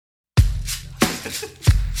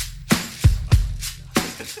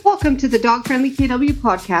Welcome to the Dog Friendly KW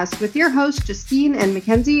podcast with your hosts Justine and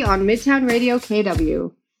Mackenzie on Midtown Radio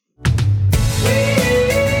KW.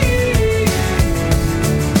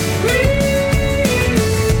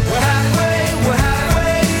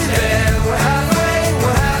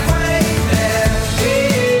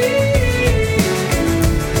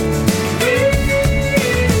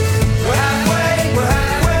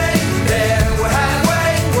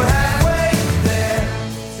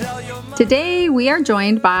 Today, we are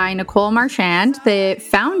joined by Nichole Marchand, the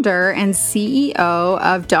founder and CEO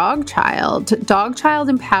of Dog Child. Dog Child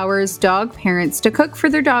empowers dog parents to cook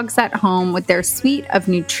for their dogs at home with their suite of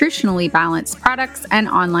nutritionally balanced products and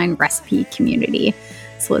online recipe community.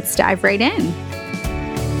 So let's dive right in.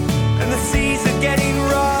 And the seas are getting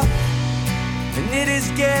rough, and it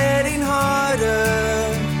is getting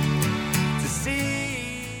harder to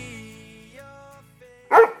see your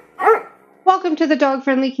face. Welcome to the Dog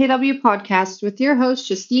Friendly KW podcast with your hosts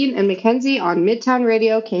Justine and Mackenzie on Midtown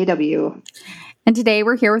Radio KW. And today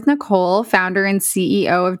we're here with Nicole, founder and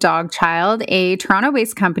CEO of Dog Child, a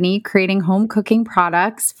Toronto-based company creating home cooking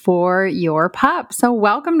products for your pup. So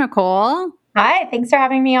welcome, Nicole. Hi, thanks for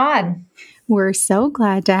having me on. We're so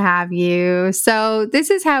glad to have you. So this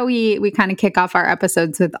is how we kind of kick off our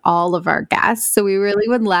episodes with all of our guests. So we really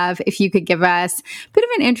would love if you could give us a bit of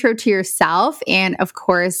an intro to yourself and, of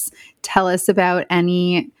course, tell us about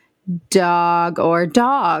any dog or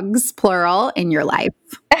dogs, plural, in your life.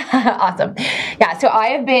 Awesome. Yeah, so I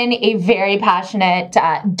have been a very passionate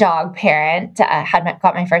dog parent.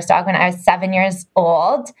 Got my first dog when I was 7 years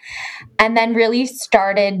old, and then really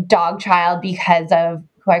started Dog Child because of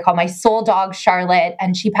who I call my soul dog, Charlotte,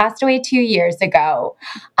 and she passed away 2 years ago.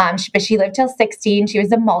 But she lived till 16. She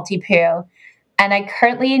was a Maltipoo, and I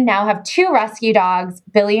currently now have two rescue dogs,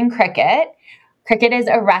 Billy and Cricket. Cricket is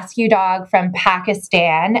a rescue dog from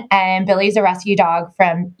Pakistan, and Billy's a rescue dog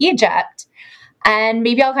from Egypt. And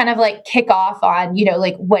maybe I'll kind of like kick off on,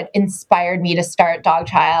 like what inspired me to start Dog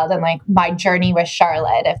Child and like my journey with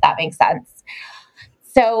Charlotte, if that makes sense.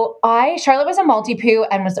 So Charlotte was a Maltipoo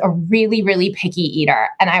and was a really, really picky eater.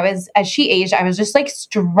 And as she aged, I was just like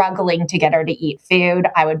struggling to get her to eat food.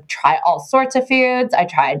 I would try all sorts of foods. I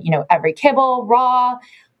tried, every kibble, raw.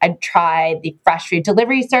 I'd tried the fresh food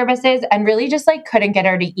delivery services and really just like couldn't get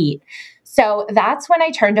her to eat. So that's when I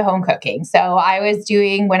turned to home cooking. So I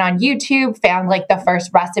went on YouTube, found like the first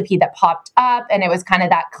recipe that popped up, and it was kind of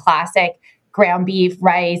that classic ground beef,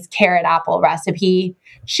 rice, carrot, apple recipe.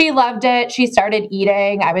 She loved it. She started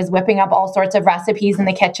eating. I was whipping up all sorts of recipes in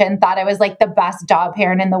the kitchen, thought I was like the best dog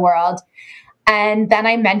parent in the world. And then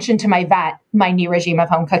I mentioned to my vet my new regime of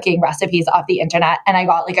home cooking recipes off the internet, and I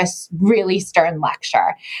got like a really stern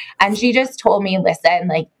lecture. And she just told me, listen,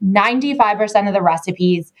 like 95% of the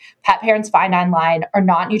recipes pet parents find online are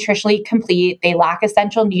not nutritionally complete. They lack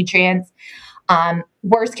essential nutrients.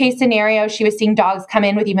 Worst case scenario, she was seeing dogs come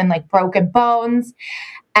in with even like broken bones.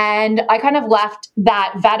 And I kind of left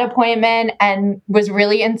that vet appointment and was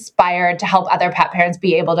really inspired to help other pet parents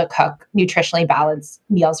be able to cook nutritionally balanced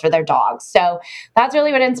meals for their dogs. So that's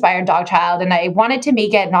really what inspired Dog Child. And I wanted to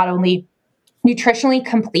make it not only nutritionally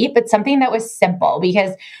complete, but something that was simple,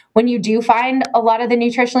 because when you do find a lot of the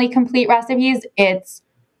nutritionally complete recipes, it's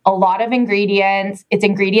a lot of ingredients. It's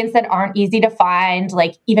ingredients that aren't easy to find.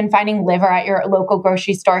 Like even finding liver at your local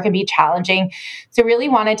grocery store can be challenging. So really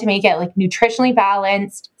wanted to make it like nutritionally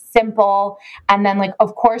balanced, simple, and then like,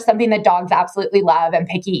 of course, something that dogs absolutely love, and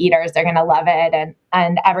picky eaters, they're going to love it.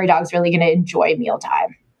 And every dog's really going to enjoy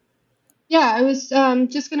mealtime. Yeah, I was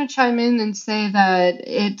just going to chime in and say that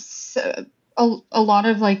it's a lot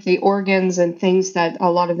of like the organs and things that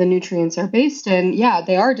a lot of the nutrients are based in. Yeah,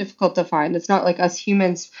 they are difficult to find. It's not like us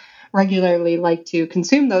humans regularly like to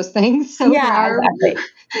consume those things. So exactly.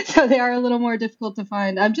 So they are a little more difficult to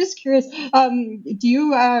find. I'm just curious, do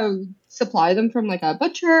you supply them from like a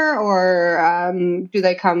butcher, or do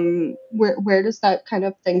they come, where does that kind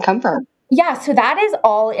of thing come from? Yeah, so that is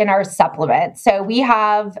all in our supplement. So we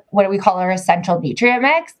have what we call our essential nutrient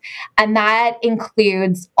mix, and that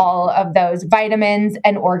includes all of those vitamins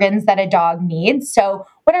and organs that a dog needs. So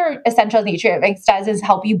what our essential nutrient mix does is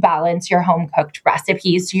help you balance your home cooked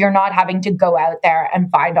recipes. So you're not having to go out there and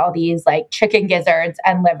find all these like chicken gizzards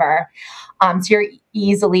and liver. So you're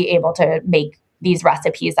easily able to make these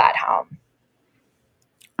recipes at home.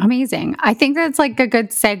 Amazing. I think that's like a good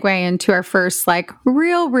segue into our first like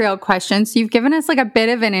real question. So you've given us like a bit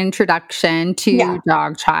of an introduction to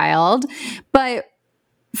Dog Child, but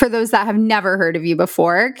for those that have never heard of you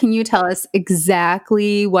before, can you tell us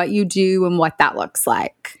exactly what you do and what that looks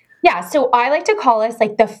like? Yeah, so I like to call us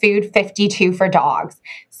like the food 52 for dogs.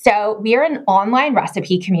 So we are an online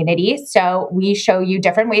recipe community. So we show you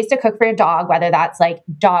different ways to cook for your dog, whether that's like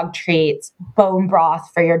dog treats, bone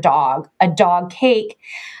broth for your dog, a dog cake.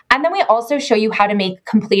 And then we also show you how to make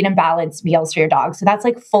complete and balanced meals for your dog. So that's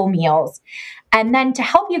like full meals. And then to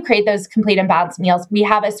help you create those complete and balanced meals, we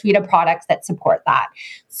have a suite of products that support that.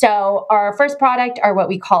 So our first product are what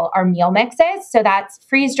we call our meal mixes. So that's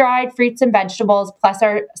freeze-dried fruits and vegetables plus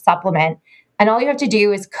our supplement. And all you have to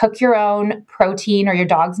do is cook your own protein or your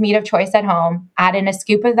dog's meat of choice at home, add in a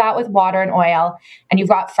scoop of that with water and oil, and you've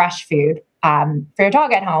got fresh food for your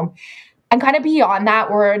dog at home. And kind of beyond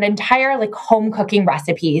that, we're an entire like home cooking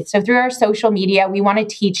recipe. So through our social media, we want to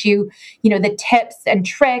teach you, the tips and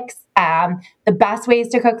tricks, the best ways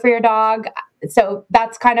to cook for your dog. So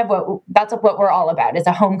that's what we're all about, is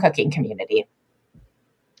a home cooking community.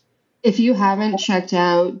 If you haven't checked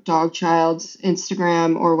out Dog Child's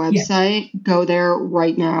Instagram or website, go there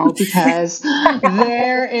right now, because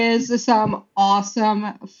there is some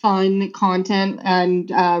awesome, fun content and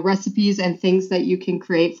recipes and things that you can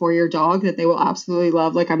create for your dog that they will absolutely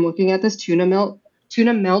love. Like, I'm looking at this tuna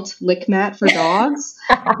melt lick mat for dogs,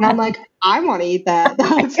 and I'm like, I want to eat that.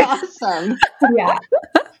 That's awesome. Yeah.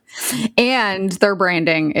 And their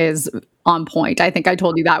branding is on point. I think I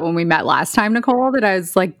told you that when we met last time, Nicole, that I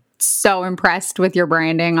was like so impressed with your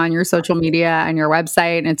branding on your social media and your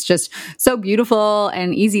website. And it's just so beautiful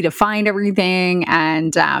and easy to find everything.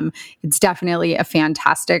 And it's definitely a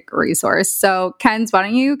fantastic resource. So, Kenz, why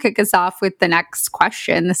don't you kick us off with the next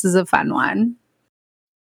question? This is a fun one.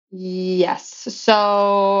 Yes.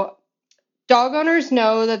 So dog owners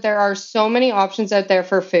know that there are so many options out there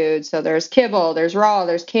for food. So there's kibble, there's raw,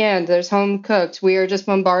 there's canned, there's home cooked. We are just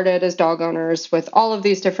bombarded as dog owners with all of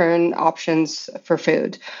these different options for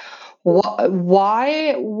food.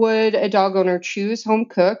 Why would a dog owner choose home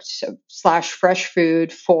cooked / fresh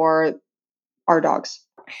food for our dogs?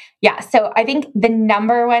 Yeah. So I think the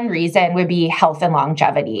number one reason would be health and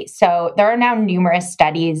longevity. So there are now numerous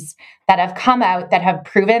studies that have come out that have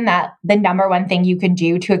proven that the number one thing you can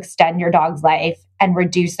do to extend your dog's life and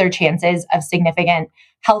reduce their chances of significant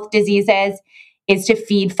health diseases is to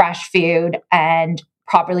feed fresh food and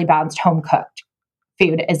properly balanced home cooked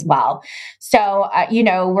food as well. So,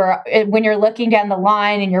 when you're looking down the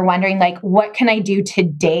line and you're wondering, like, what can I do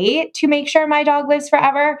today to make sure my dog lives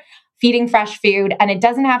forever? Feeding fresh food. And it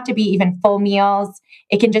doesn't have to be even full meals.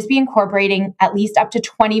 It can just be incorporating at least up to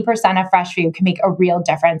 20% of fresh food can make a real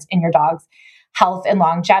difference in your dog's health and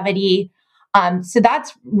longevity. So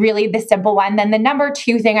that's really the simple one. Then the number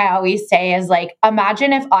two thing I always say is, like,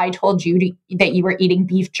 imagine if I told you that you were eating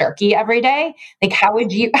beef jerky every day. Like, how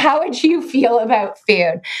would you feel about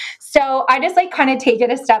food? So I just kind of take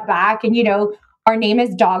it a step back, and, our name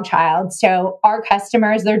is Dog Child. So our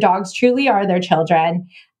customers, their dogs truly are their children.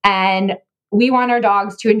 And we want our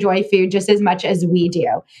dogs to enjoy food just as much as we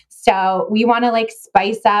do. So we want to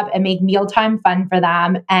spice up and make mealtime fun for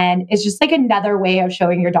them. And it's just another way of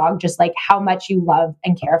showing your dog just how much you love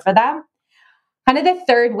and care for them. Kind of the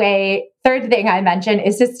third thing I mentioned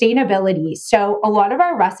is sustainability. So a lot of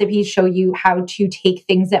our recipes show you how to take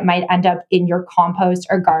things that might end up in your compost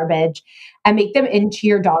or garbage and make them into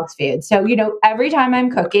your dog's food. So, every time I'm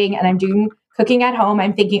cooking and I'm doing cooking at home,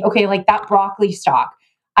 I'm thinking, okay, that broccoli stock,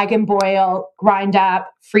 I can boil, grind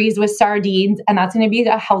up, freeze with sardines, and that's going to be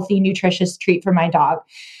a healthy, nutritious treat for my dog.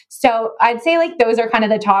 So I'd say those are kind of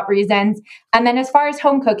the top reasons. And then as far as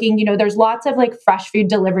home cooking, there's lots of fresh food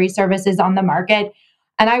delivery services on the market.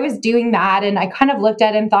 And I was doing that, and I kind of looked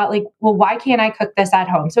at it and thought, well, why can't I cook this at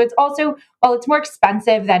home? So it's also, while it's more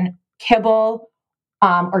expensive than kibble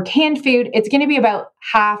or canned food, it's going to be about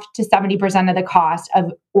half to 70% of the cost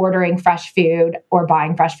of ordering fresh food or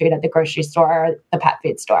buying fresh food at the grocery store or the pet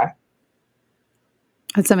food store.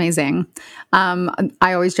 That's amazing.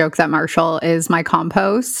 I always joke that Marshall is my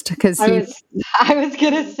compost because I was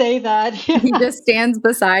going to say that. He just stands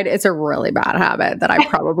beside. It's a really bad habit that I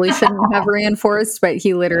probably shouldn't have reinforced, but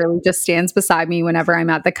he literally just stands beside me whenever I'm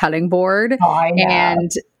at the cutting board. Oh, I know.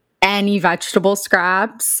 And any vegetable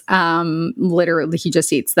scraps, literally he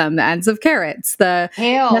just eats them. The ends of carrots.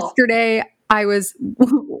 Yesterday I was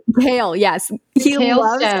kale. Yes. He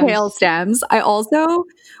loves kale stems. I also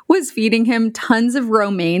was feeding him tons of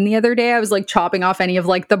romaine the other day. I was chopping off any of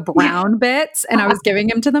the brown bits, and I was giving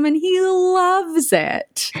him to them, and he loves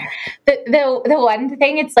it. The one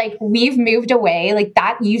thing, it's we've moved away.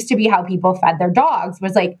 That used to be how people fed their dogs,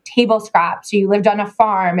 was table scraps. So you lived on a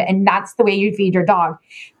farm and that's the way you feed your dog.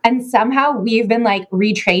 And somehow we've been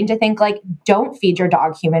retrained to think don't feed your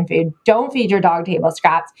dog human food. Don't feed your dog table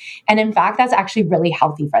scraps. And in fact, that's actually really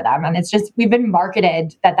healthy for them. And it's just, we've been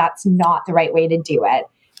marketed that that's not the right way to do it.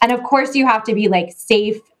 And of course you have to be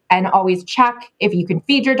safe and always check if you can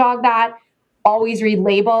feed your dog that. Always read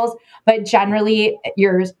labels, but generally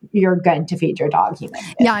you're good to feed your dog human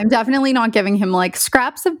food. Yeah, I'm definitely not giving him like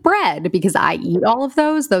scraps of bread because I eat all of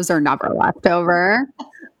those. Those are never left over.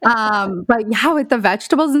 But yeah, with the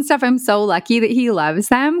vegetables and stuff, I'm so lucky that he loves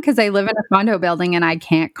them because I live in a condo building and I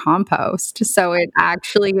can't compost. So it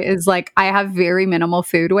actually is like I have very minimal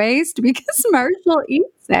food waste because Marshall eats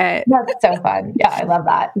it. That's so fun. Yeah, I love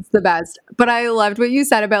that. It's the best. But I loved what you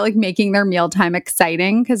said about like making their mealtime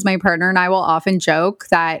exciting because my partner and I will often joke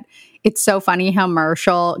that it's so funny how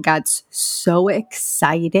Marshall gets so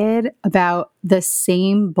excited about the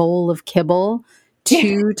same bowl of kibble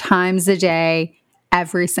 2 times a day,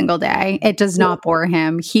 every single day. It does not bore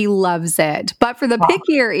him. He loves it. But for the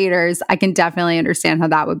pickier eaters, I can definitely understand how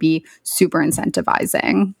that would be super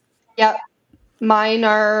incentivizing. Yep. Mine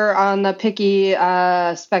are on the picky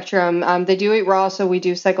spectrum. They do eat raw, so we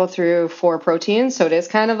do cycle through 4 proteins. So it is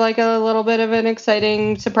kind of like a little bit of an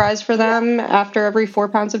exciting surprise for them after every 4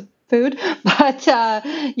 pounds of food. But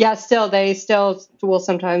they still will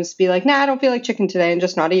sometimes be like, nah, I don't feel like chicken today, and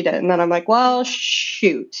just not eat it. And then I'm like, well,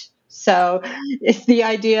 shoot. So it's the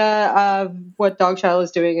idea of what Dogchild is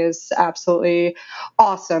doing is absolutely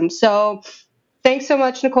awesome. So thanks so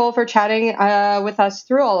much, Nicole, for chatting with us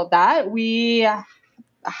through all of that. We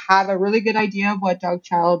have a really good idea of what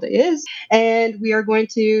Dogchild is, and we are going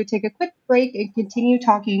to take a quick break and continue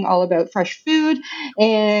talking all about fresh food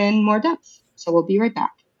and more depth. So we'll be right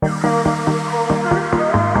back.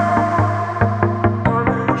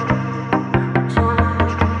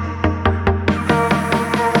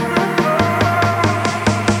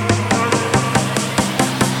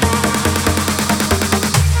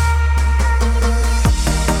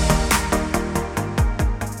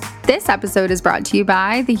 This episode is brought to you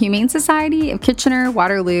by the Humane Society of Kitchener,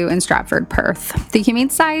 Waterloo, and Stratford Perth. The Humane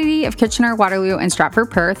Society of Kitchener, Waterloo, and Stratford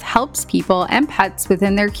Perth helps people and pets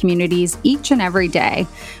within their communities each and every day,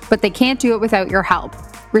 but they can't do it without your help.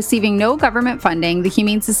 Receiving no government funding, the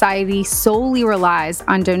Humane Society solely relies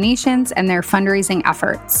on donations and their fundraising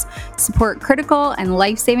efforts. Support critical and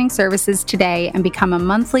life-saving services today and become a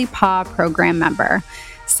monthly PAW program member.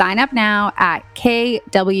 Sign up now at kwsphumane.ca.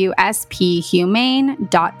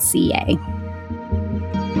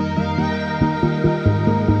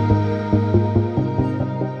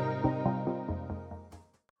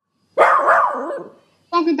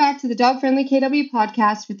 Welcome back to the Dog Friendly KW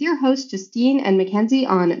podcast with your hosts Justine and Mackenzie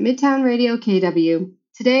on Midtown Radio KW.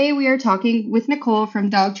 Today we are talking with Nicole from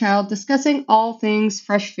Dogchild, discussing all things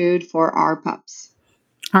fresh food for our pups.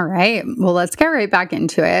 All right. Well, let's get right back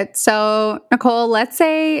into it. So, Nicole, let's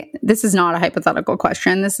say this is not a hypothetical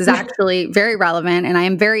question. This is actually very relevant, and I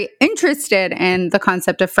am very interested in the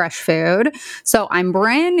concept of fresh food. So I'm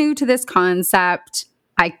brand new to this concept.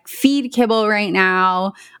 I feed kibble right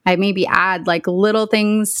now. I maybe add like little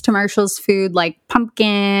things to Marshall's food, like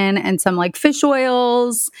pumpkin and some like fish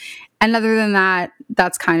oils. And other than that,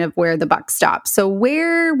 that's kind of where the buck stops. So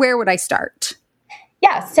where would I start?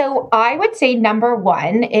 Yeah, so I would say number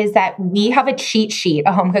one is that we have a cheat sheet,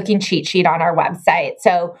 a home cooking cheat sheet on our website.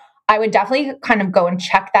 So I would definitely kind of go and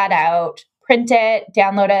check that out, print it,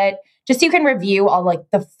 download it, just so you can review all like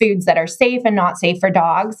the foods that are safe and not safe for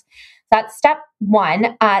dogs. That's step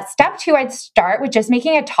one. Step two, I'd start with just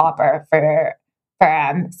making a topper for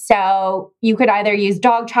them. So you could either use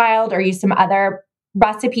Dogchild or use some other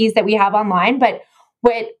recipes that we have online. But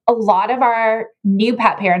what a lot of our new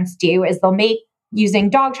pet parents do is they'll make,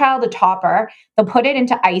 using Dogchild, a topper, they'll put it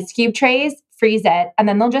into ice cube trays, freeze it, and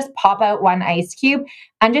then they'll just pop out 1 ice cube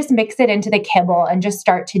and just mix it into the kibble and just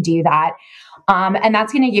start to do that. And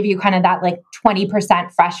that's going to give you kind of that like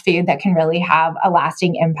 20% fresh food that can really have a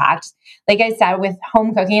lasting impact. Like I said, with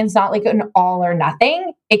home cooking, it's not like an all or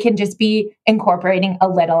nothing. It can just be incorporating a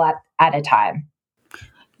little at a time.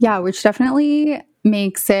 Yeah, which definitely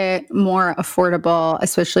makes it more affordable,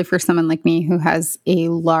 especially for someone like me who has a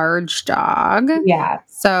large dog. Yeah.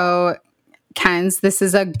 So, Kenz, this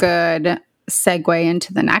is a good segue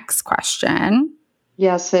into the next question.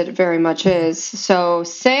 Yes, it very much is. So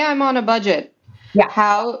say I'm on a budget. Yeah.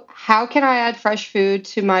 How can I add fresh food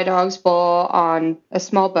to my dog's bowl on a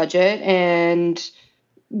small budget? And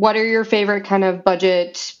what are your favorite kind of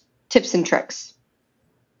budget tips and tricks?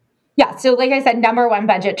 Yeah. So like I said, number one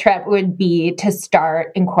budget trip would be to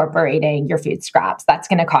start incorporating your food scraps. That's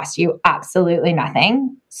going to cost you absolutely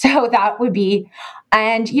nothing. So that would be,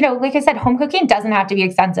 and you know, like I said, home cooking doesn't have to be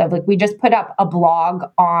expensive. Like we just put up a blog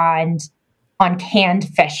on canned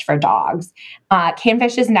fish for dogs. Canned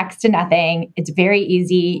fish is next to nothing. It's very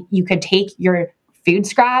easy. You could take your food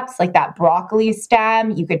scraps, like that broccoli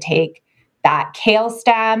stem. You could take that kale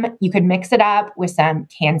stem. You could mix it up with some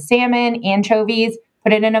canned salmon, anchovies,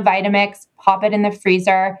 put it in a Vitamix, pop it in the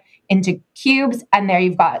freezer into cubes, and there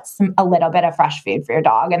you've got a little bit of fresh food for your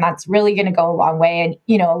dog. And that's really going to go a long way.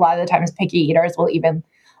 And, a lot of the times picky eaters will even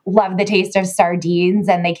love the taste of sardines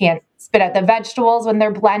and they can't spit out the vegetables when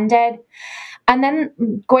they're blended. And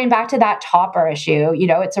then going back to that topper issue,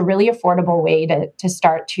 it's a really affordable way to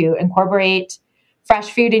start to incorporate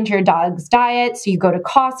fresh food into your dog's diet. So you go to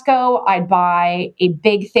Costco, I'd buy a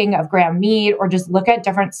big thing of ground meat or just look at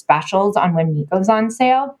different specials on when meat goes on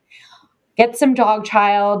sale. Get some dog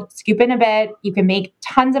child, scoop in a bit. You can make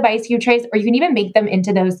tons of ice cube trays, or you can even make them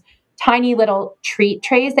into those tiny little treat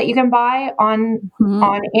trays that you can buy on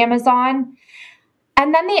Amazon.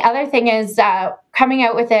 And then the other thing is coming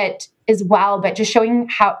out with it as well, but just showing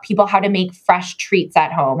people how to make fresh treats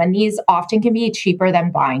at home. And these often can be cheaper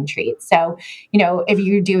than buying treats. So, if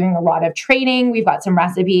you're doing a lot of training, we've got some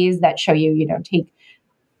recipes that show you, take,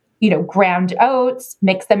 ground oats,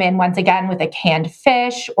 mix them in once again with a canned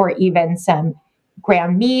fish or even some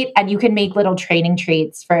ground meat, and you can make little training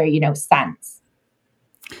treats for, cents.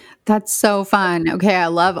 That's so fun. Okay, I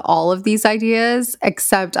love all of these ideas,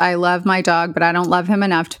 except I love my dog, but I don't love him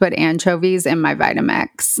enough to put anchovies in my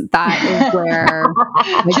Vitamix. That is where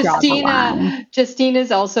Justine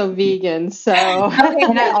is also vegan, so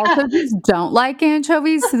and I also just don't like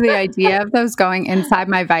anchovies. So the idea of those going inside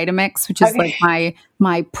my Vitamix, which is like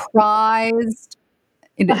my prized,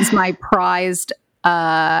 it is my prized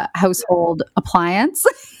household appliance.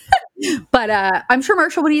 But I'm sure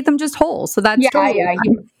Marshall would eat them just whole. So that's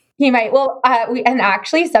He might. Well, and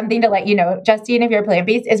actually something to let you know, Justine, if you're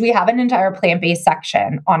plant-based, is we have an entire plant-based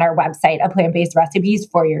section on our website of plant-based recipes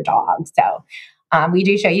for your dog. So we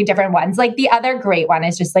do show you different ones. Like the other great one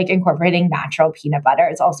is just like incorporating natural peanut butter.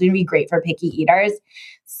 It's also going to be great for picky eaters.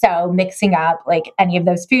 So mixing up like any of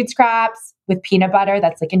those food scraps with peanut butter,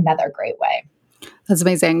 that's like another great way. That's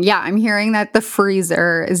amazing. Yeah, I'm hearing that the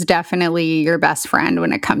freezer is definitely your best friend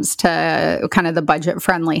when it comes to kind of the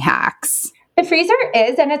budget-friendly hacks. The freezer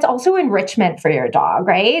is, and it's also enrichment for your dog,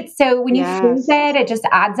 right? So when you freeze it, it just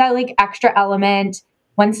adds that like extra element.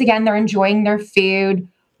 Once again, they're enjoying their food.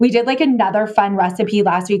 We did like another fun recipe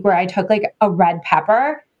last week where I took like a red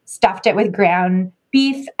pepper, stuffed it with ground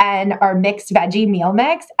beef and our mixed veggie meal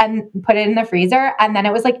mix and put it in the freezer. And then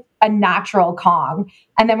it was like a natural Kong.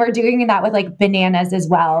 And then we're doing that with like bananas as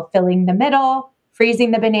well, filling the middle,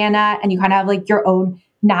 freezing the banana, and you kind of have like your own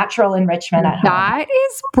natural enrichment at home. That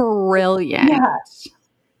is brilliant.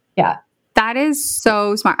 Yeah. That is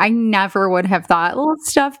so smart. I never would have thought, little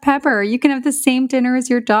stuffed pepper. You can have the same dinner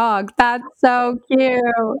as your dog. That's so cute.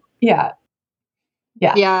 Yeah.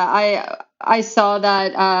 I saw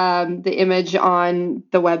that the image on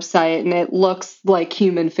the website, and it looks like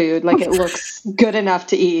human food. Like it looks good enough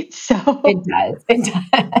to eat. So it does.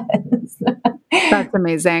 That's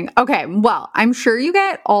amazing. Okay. Well, I'm sure you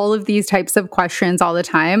get all of these types of questions all the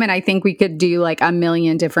time. And I think we could do like a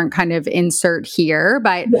million different kind of insert here.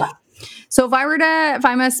 But so if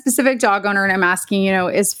I'm a specific dog owner and I'm asking,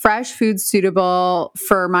 is fresh food suitable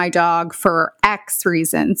for my dog for X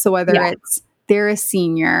reason? So whether it's they're a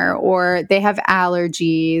senior or they have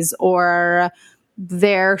allergies or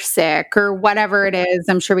they're sick or whatever it is,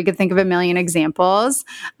 I'm sure we could think of a million examples.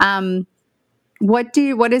 What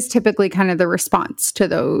is typically kind of the response to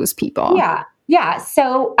those people? Yeah.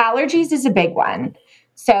 So allergies is a big one.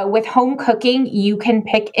 So with home cooking, you can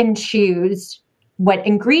pick and choose what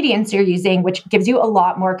ingredients you're using, which gives you a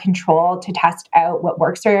lot more control to test out what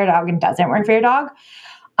works for your dog and doesn't work for your dog.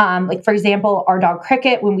 Like for example, our dog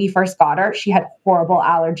Cricket, when we first got her, she had horrible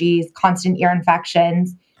allergies, constant ear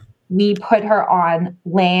infections. We put her on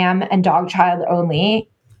lamb and dog child only,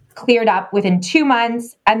 cleared up within 2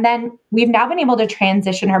 months. And then we've now been able to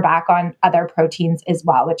transition her back on other proteins as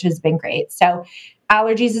well, which has been great. So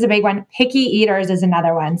allergies is a big one. Picky eaters is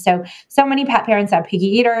another one. So many pet parents that picky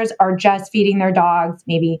eaters are just feeding their dogs,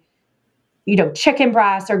 maybe, chicken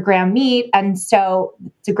breasts or ground meat. And so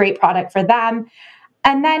it's a great product for them.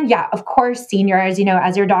 And then, of course, seniors,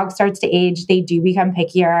 as your dog starts to age, they do become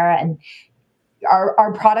pickier. And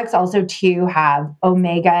our products also too have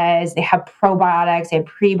omegas, they have probiotics, they have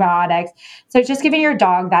prebiotics. So it's just giving your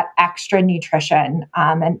dog that extra nutrition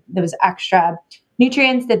and those extra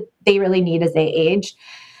nutrients that they really need as they age.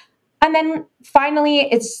 And then finally,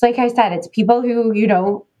 it's like I said, it's people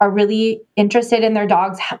who, are really interested in their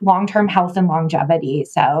dog's long-term health and longevity.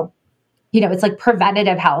 So it's like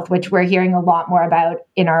preventative health, which we're hearing a lot more about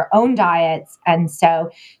in our own diets. And so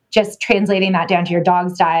just translating that down to your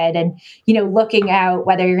dog's diet and, looking out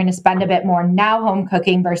whether you're going to spend a bit more now home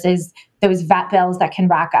cooking versus those vet bills that can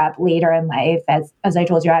rack up later in life. As I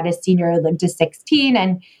told you, I had a senior who lived to 16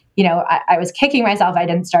 and, I was kicking myself. I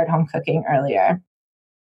didn't start home cooking earlier.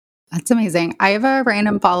 That's amazing. I have a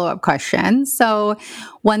random follow-up question. So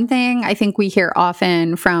one thing I think we hear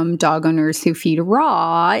often from dog owners who feed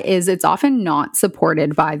raw is it's often not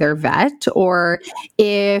supported by their vet, or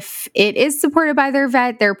if it is supported by their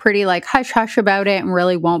vet, they're pretty like hush hush about it and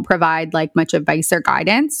really won't provide like much advice or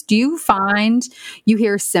guidance. Do you find you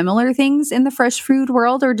hear similar things in the fresh food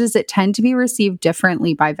world, or does it tend to be received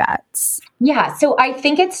differently by vets? Yeah, so I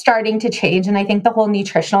think it's starting to change. And I think the whole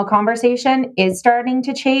nutritional conversation is starting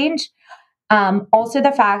to change. Also,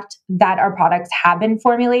 the fact that our products have been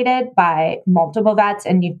formulated by multiple vets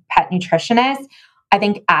and pet nutritionists, I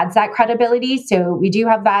think adds that credibility. So we do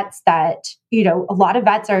have vets that, a lot of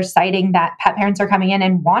vets are citing that pet parents are coming in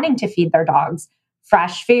and wanting to feed their dogs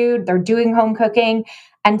fresh food. They're doing home cooking.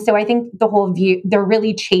 And so I think the whole view, they're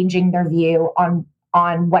really changing their view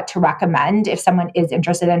on what to recommend if someone is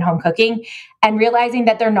interested in home cooking, and realizing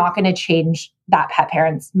that they're not going to change that pet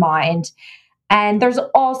parent's mind. And there's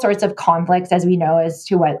all sorts of conflicts, as we know, as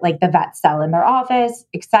to what like the vets sell in their office,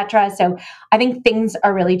 etc. So I think things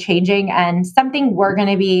are really changing, and something we're going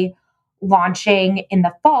to be launching in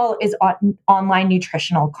the fall is online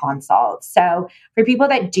nutritional consults. So for people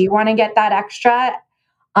that do want to get that extra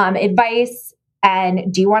advice,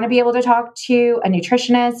 and do you want to be able to talk to a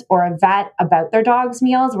nutritionist or a vet about their dog's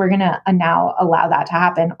meals, we're going to now allow that to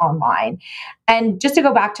happen online. And just to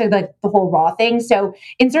go back to the whole raw thing. So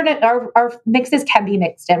in certain, our mixes can be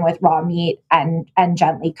mixed in with raw meat and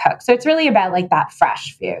gently cooked. So it's really about like that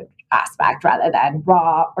fresh food aspect rather than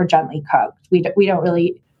raw or gently cooked. We don't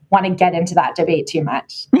really want to get into that debate too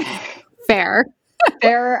much. Fair.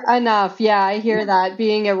 Fair enough. Yeah, I hear that.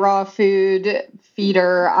 Being a raw food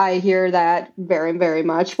feeder, I hear that very, very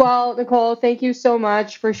much. Well, Nicole, thank you so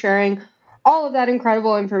much for sharing all of that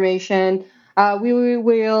incredible information. We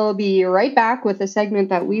will be right back with a segment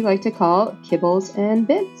that we like to call Kibbles and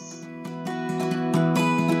Bits.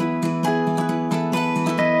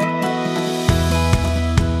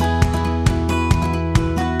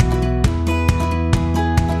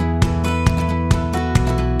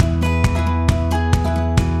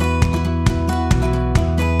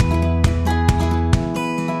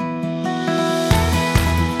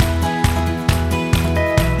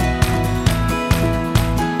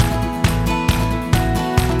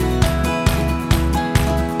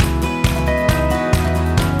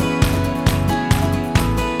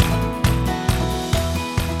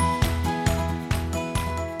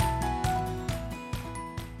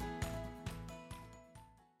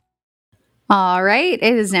 All right,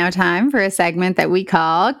 it is now time for a segment that we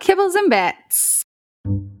call Kibbles and Bits.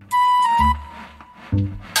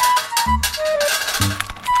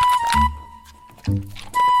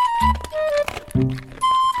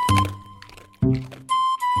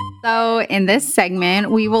 So in this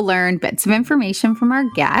segment, we will learn bits of information from our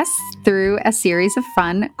guests through a series of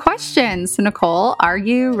fun questions. So Nicole, are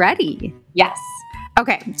you ready? Yes.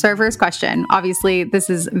 Okay, so our first question, obviously this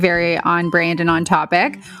is very on brand and on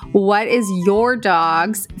topic. What is your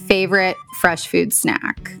dog's favorite fresh food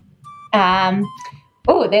snack?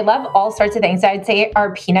 They love all sorts of things. So I'd say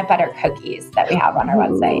our peanut butter cookies that we have on our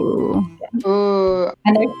website. Ooh.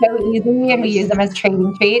 And they're so easy, and we use them as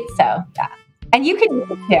training treats. So yeah. And you can eat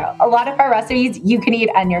them too. A lot of our recipes you can eat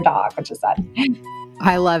and your dog, which is fun.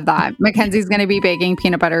 I love that. Mackenzie's going to be baking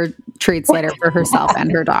peanut butter treats later for herself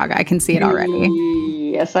and her dog. I can see it already.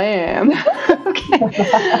 Yes, I am.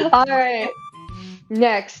 Okay. All right.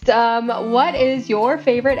 Next, what is your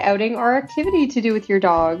favorite outing or activity to do with your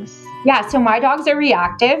dogs? Yeah, so my dogs are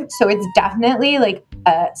reactive. So it's definitely like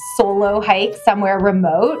a solo hike somewhere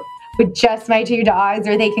remote with just my two dogs,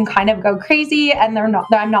 or they can kind of go crazy, and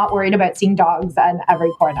I'm not worried about seeing dogs in every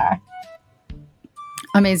corner.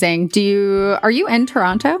 Amazing. Are you in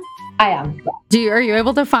Toronto? I am. Are you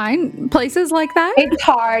able to find places like that? It's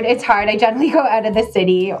hard. I generally go out of the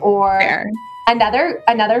city. Or Fair.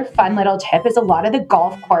 Another fun little tip is a lot of the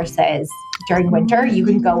golf courses during winter you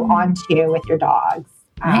can go onto with your dogs.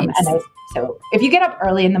 Nice. So if you get up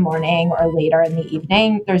early in the morning or later in the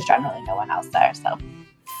evening, there's generally no one else there. So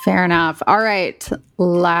fair enough. All right.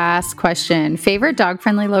 Last question. Favorite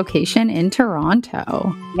dog-friendly location in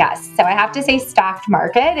Toronto? Yes. So I have to say Stacked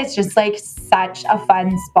Market. It's just like such a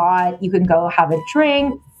fun spot. You can go have a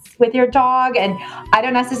drink, with your dog. And I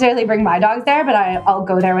don't necessarily bring my dogs there, but I'll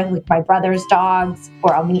go there with like my brother's dogs,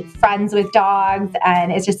 or I'll meet friends with dogs.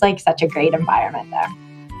 And it's just like such a great environment there.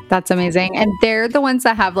 That's amazing. And they're the ones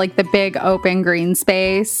that have like the big open green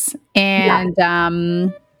space.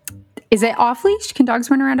 And is it off leash? Can dogs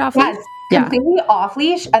run around off leash? Yes, completely off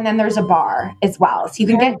leash. And then there's a bar as well. So you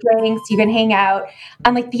can get drinks, you can hang out.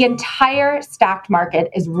 And like the entire Stacked Market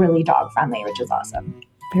is really dog friendly, which is awesome.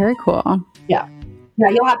 Very cool. Yeah. Yeah,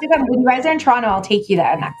 you'll have to come. When you guys are in Toronto, I'll take you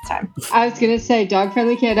there next time. I was going to say, dog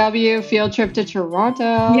friendly KW field trip to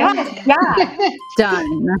Toronto. Yeah.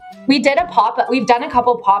 Done. We've done a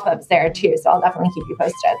couple pop-ups there too. So I'll definitely keep you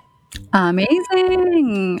posted.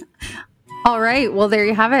 Amazing. All right. Well, there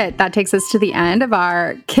you have it. That takes us to the end of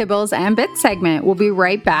our Kibbles and Bits segment. We'll be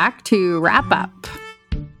right back to wrap up.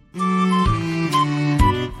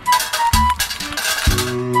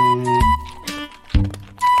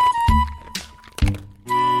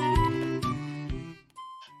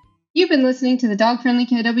 You've been listening to the Dog Friendly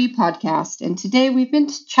KW podcast, and today we've been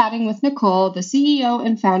chatting with Nicole, the CEO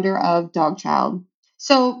and founder of Dogchild.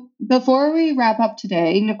 So before we wrap up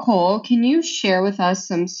today, Nicole, can you share with us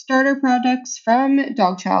some starter products from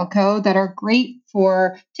Dogchild Co. that are great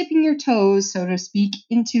for tipping your toes, so to speak,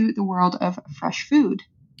 into the world of fresh food?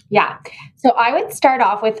 Yeah. So I would start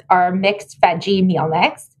off with our mixed veggie meal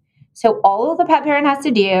mix. So all the pet parent has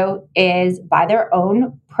to do is buy their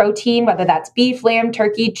own protein, whether that's beef, lamb,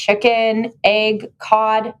 turkey, chicken, egg,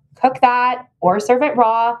 cod, cook that or serve it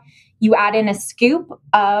raw. You add in a scoop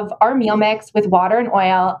of our meal mix with water and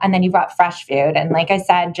oil, and then you've got fresh food. And like I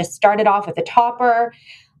said, just start it off with a topper,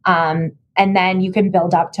 and then you can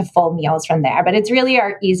build up to full meals from there. But it's really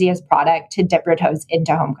our easiest product to dip your toes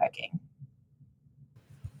into home cooking.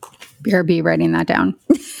 BRB, writing that down.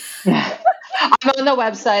 I'm on the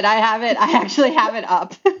website. I have it. I actually have it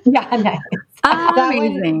up. Yeah, nice.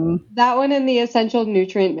 Amazing. That one and the essential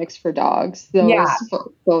nutrient mix for dogs. Those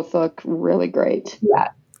both look really great. Yeah.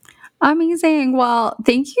 Amazing. Well,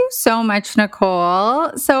 thank you so much,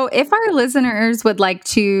 Nicole. So if our listeners would like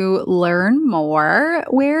to learn more,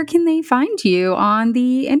 where can they find you on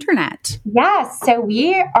the internet? Yes. So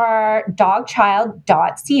we are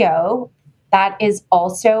dogchild.co. That is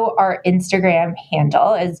also our Instagram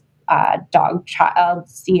handle is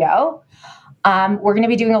dogchild.co. We're going to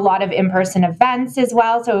be doing a lot of in-person events as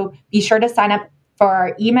well. So be sure to sign up for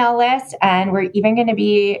our email list. And we're even going to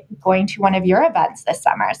be going to one of your events this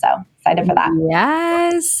summer. So excited for that.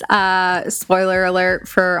 Yes. Spoiler alert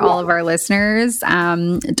for all of our listeners.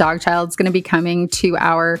 Dogchild's going to be coming to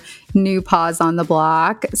our new Paws on the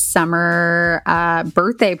Block summer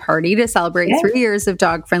birthday party to celebrate 3 years of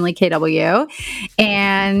Dog Friendly KW.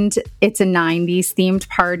 And it's a 90s themed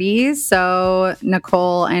party. So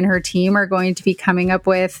Nicole and her team are going to be coming up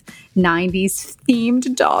with 90s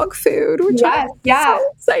themed dog food, which I'm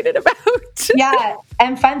so excited about. Yeah.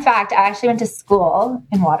 And fun fact, I actually went to school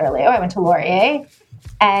in Waterloo. I went to Laurier.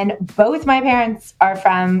 And both my parents are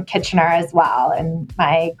from Kitchener as well, and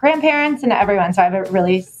my grandparents and everyone. So I have a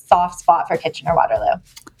really soft spot for Kitchener-Waterloo.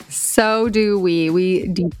 So do we. We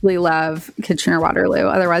deeply love Kitchener-Waterloo.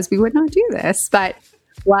 Otherwise, we would not do this. But,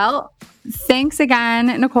 well, thanks again,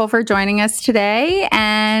 Nicole, for joining us today.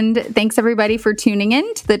 And thanks, everybody, for tuning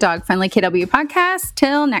in to the Dog Friendly KW podcast.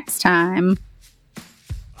 Till next time.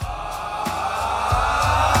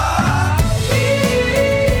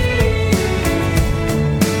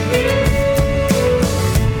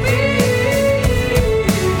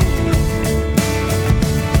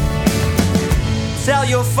 Tell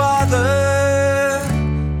your father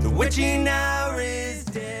the witching hour is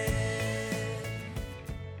dead.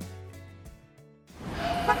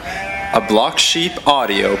 A Block Sheep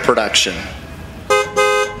audio production.